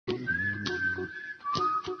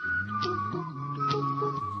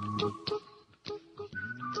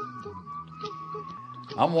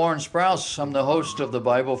I'm Warren Sprouse. I'm the host of the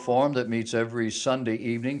Bible Forum that meets every Sunday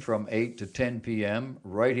evening from 8 to 10 p.m.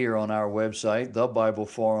 right here on our website,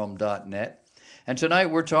 thebibleforum.net. And tonight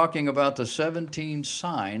we're talking about the 17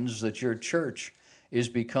 signs that your church is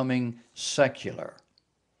becoming secular.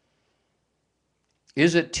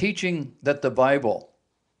 Is it teaching that the Bible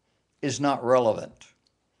is not relevant?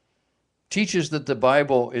 Teaches that the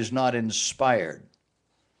Bible is not inspired?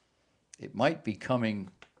 It might be becoming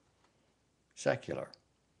secular.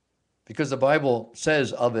 Because the Bible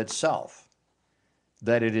says of itself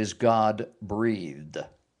that it is God breathed,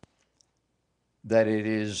 that it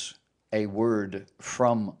is a word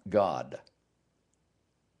from God.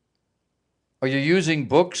 Are you using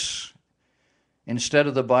books instead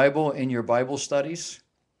of the Bible in your Bible studies?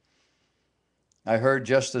 I heard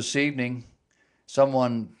just this evening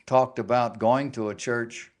someone talked about going to a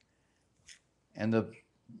church, and the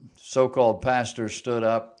so-called pastor stood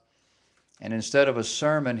up, and instead of a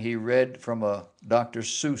sermon, he read from a Dr.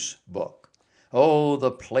 Seuss book. Oh, the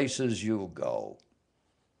places you'll go.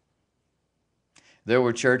 There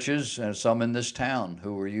were churches, and some in this town,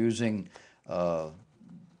 who were using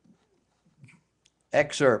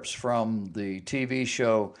excerpts from the TV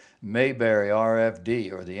show Mayberry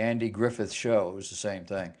RFD, or the Andy Griffith Show, it was the same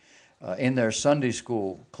thing, in their Sunday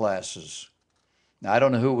school classes. Now, I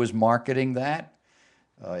don't know who was marketing that.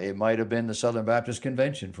 It might have been the Southern Baptist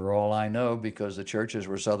Convention, for all I know, because the churches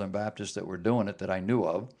were Southern Baptists that were doing it that I knew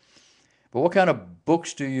of. But what kind of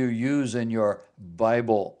books do you use in your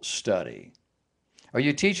Bible study? Are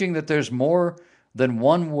you teaching that there's more than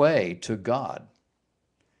one way to God?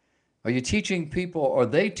 Are you teaching people, or are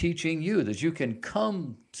they teaching you that you can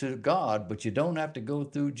come to God, but you don't have to go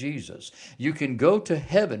through Jesus? You can go to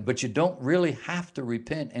heaven, but you don't really have to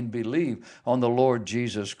repent and believe on the Lord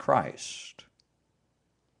Jesus Christ.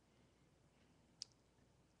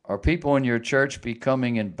 Are people in your church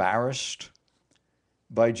becoming embarrassed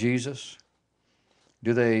by Jesus?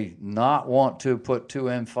 Do they not want to put too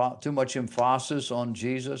much emphasis on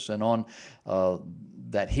Jesus and on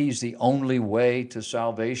that He's the only way to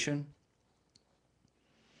salvation?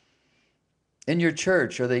 In your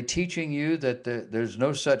church, are they teaching you that there's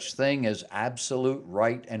no such thing as absolute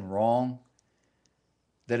right and wrong?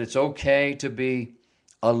 That it's okay to be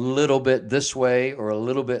a little bit this way or a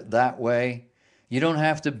little bit that way? You don't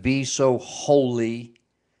have to be so holy.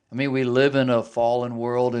 I mean, we live in a fallen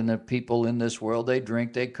world, and the people in this world, they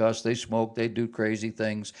drink, they cuss, they smoke, they do crazy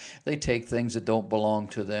things. They take things that don't belong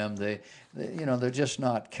to them. They're just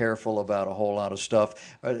not careful about a whole lot of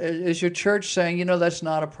stuff. Is your church saying, that's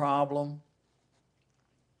not a problem?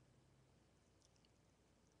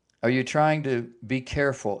 Are you trying to be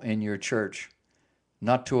careful in your church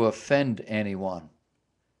not to offend anyone?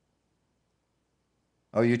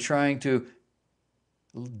 Are you trying to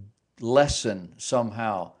lessen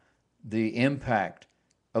somehow the impact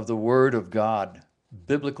of the Word of God,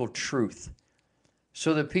 biblical truth,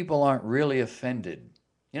 so that people aren't really offended?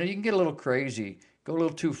 You can get a little crazy, go a little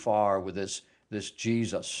too far with this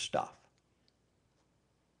Jesus stuff.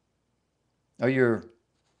 Are your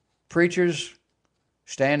preachers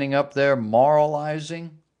standing up there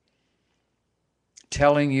moralizing,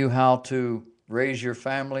 telling you how to raise your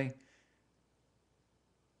family,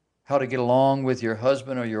 how to get along with your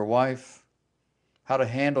husband or your wife, how to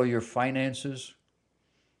handle your finances,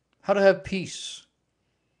 how to have peace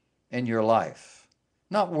in your life,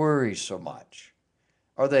 not worry so much?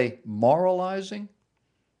 Are they moralizing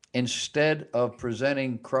instead of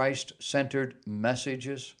presenting Christ-centered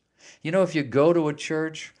messages? If you go to a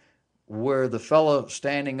church where the fellow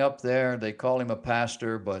standing up there, they call him a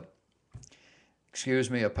pastor, but excuse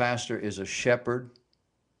me, a pastor is a shepherd,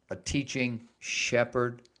 a teaching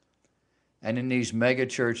shepherd. And in these mega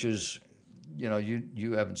churches,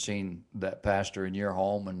 you haven't seen that pastor in your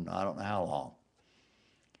home in I don't know how long.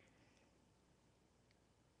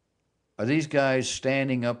 Are these guys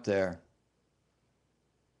standing up there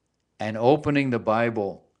and opening the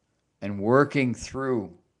Bible and working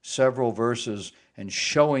through several verses and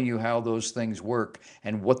showing you how those things work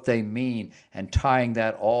and what they mean and tying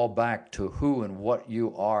that all back to who and what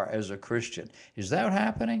you are as a Christian? Is that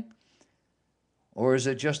happening? Or is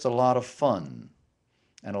it just a lot of fun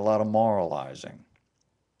and a lot of moralizing?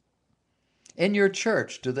 In your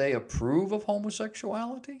church, do they approve of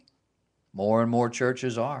homosexuality? More and more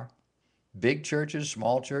churches are. Big churches,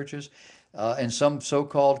 small churches, and some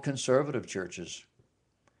so-called conservative churches.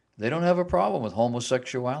 They don't have a problem with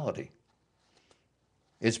homosexuality.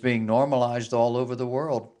 It's being normalized all over the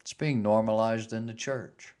world. It's being normalized in the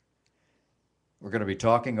church. We're going to be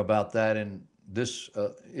talking about that in this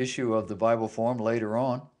issue of the Bible Forum later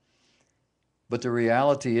on. But the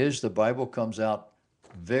reality is the Bible comes out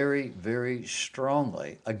very, very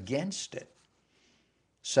strongly against it,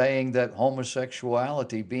 saying that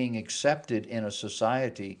homosexuality being accepted in a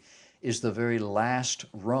society is the very last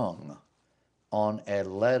rung on a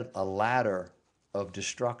ladder of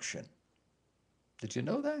destruction. Did you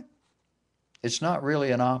know that? It's not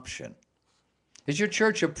really an option. Does your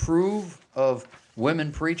church approve of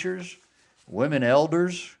women preachers, women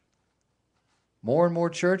elders? More and more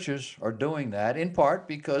churches are doing that, in part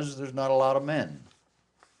because there's not a lot of men.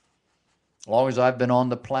 As long as I've been on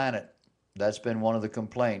the planet, that's been one of the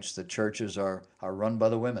complaints, that churches are run by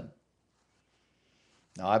the women.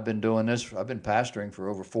 Now, I've been doing this, I've been pastoring for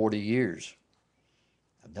over 40 years.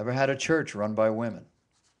 I've never had a church run by women.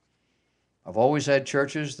 I've always had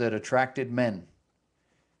churches that attracted men,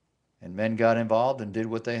 and men got involved and did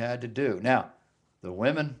what they had to do. Now, the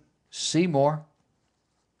women see more.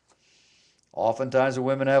 Oftentimes the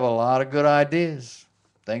women have a lot of good ideas,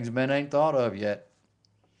 things men ain't thought of yet.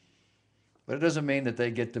 But it doesn't mean that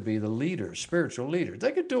they get to be the leaders, spiritual leaders.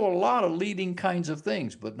 They could do a lot of leading kinds of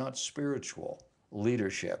things, but not spiritual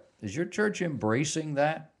leadership. Is your church embracing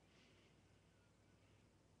that?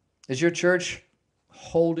 Is your church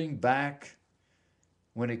holding back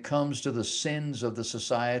when it comes to the sins of the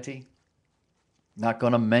society? Not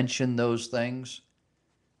going to mention those things?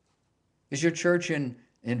 Is your church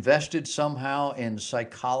invested somehow in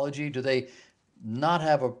psychology? Do they not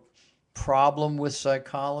have a problem with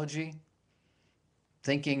psychology,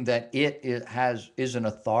 thinking that it is an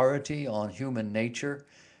authority on human nature?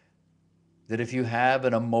 That if you have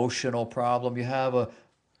an emotional problem, you have a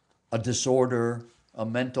disorder, a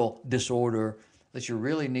mental disorder, that you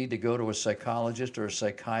really need to go to a psychologist or a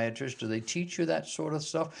psychiatrist? Do they teach you that sort of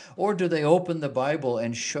stuff? Or do they open the Bible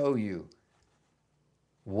and show you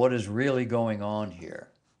what is really going on here?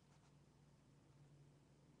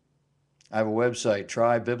 I have a website,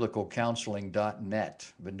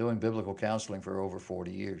 trybiblicalcounseling.net. I've been doing biblical counseling for over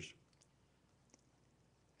 40 years.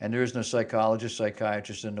 And there is no psychologist,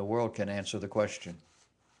 psychiatrist in the world can answer the question.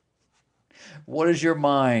 What is your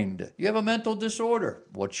mind? You have a mental disorder.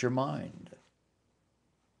 What's your mind?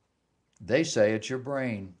 They say it's your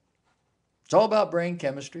brain. It's all about brain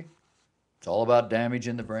chemistry. It's all about damage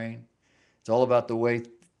in the brain. It's all about the way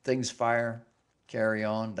things fire, carry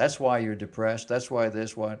on. That's why you're depressed. That's why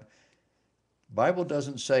this, why. The Bible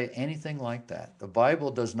doesn't say anything like that. The Bible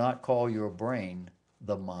does not call your brain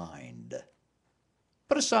the mind.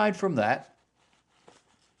 But aside from that,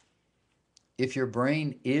 if your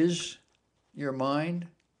brain is your mind,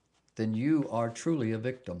 then you are truly a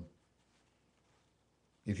victim.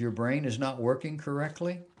 If your brain is not working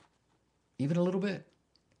correctly, even a little bit,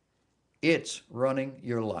 it's running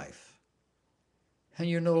your life. And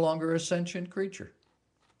you're no longer a sentient creature.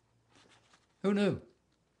 Who knew?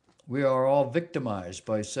 We are all victimized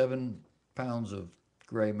by 7 pounds of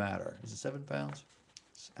gray matter. Is it 7 pounds?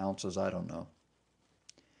 It's ounces, I don't know.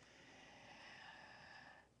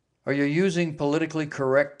 Are you using politically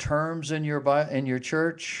correct terms in your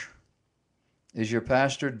church? Is your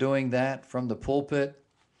pastor doing that from the pulpit?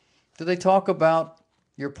 Do they talk about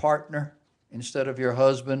your partner instead of your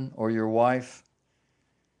husband or your wife?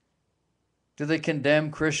 Do they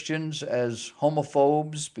condemn Christians as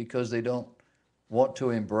homophobes because they don't want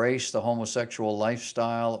to embrace the homosexual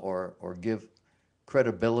lifestyle or give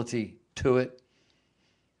credibility to it?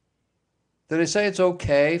 Do they say it's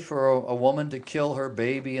okay for a woman to kill her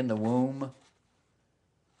baby in the womb?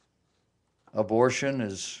 Abortion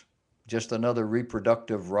is just another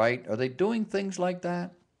reproductive right. Are they doing things like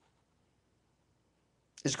that?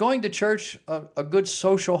 Is going to church a good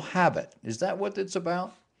social habit? Is that what it's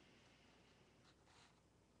about?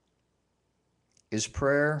 Is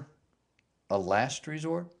prayer a last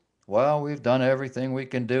resort? Well, we've done everything we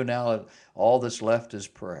can do now. All that's left is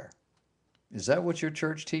prayer. Is that what your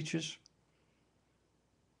church teaches?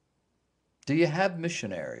 Do you have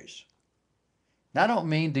missionaries? Now, I don't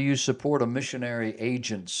mean do you support a missionary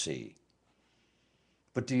agency,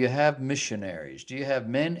 but do you have missionaries? Do you have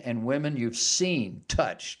men and women you've seen,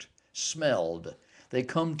 touched, smelled? They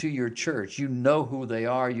come to your church. You know who they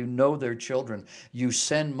are. You know their children. You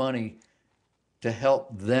send money to help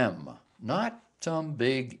them, not some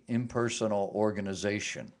big impersonal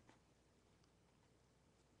organization.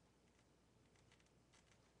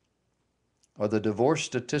 Are the divorce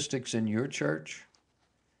statistics in your church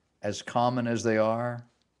as common as they are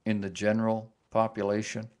in the general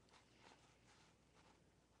population?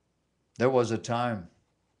 There was a time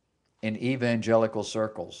in evangelical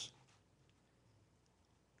circles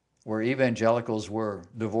where evangelicals were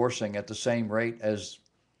divorcing at the same rate as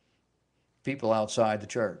people outside the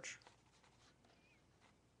church.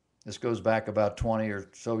 This goes back about 20 or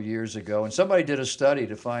so years ago, and somebody did a study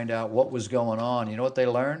to find out what was going on. You know what they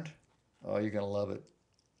learned? Oh, you're going to love it.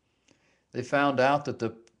 They found out that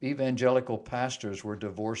the evangelical pastors were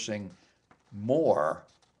divorcing more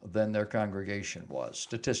than their congregation was,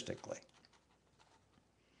 statistically.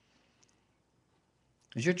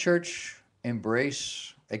 Does your church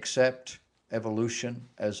embrace, accept evolution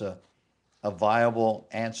as a viable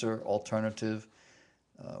answer, alternative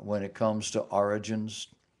when it comes to origins?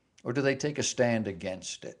 Or do they take a stand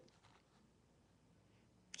against it?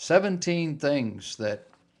 17 things that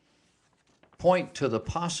point to the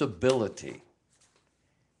possibility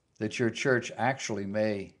that your church actually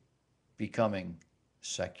may becoming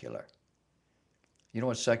secular. You know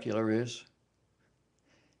what secular is?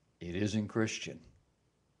 It isn't Christian.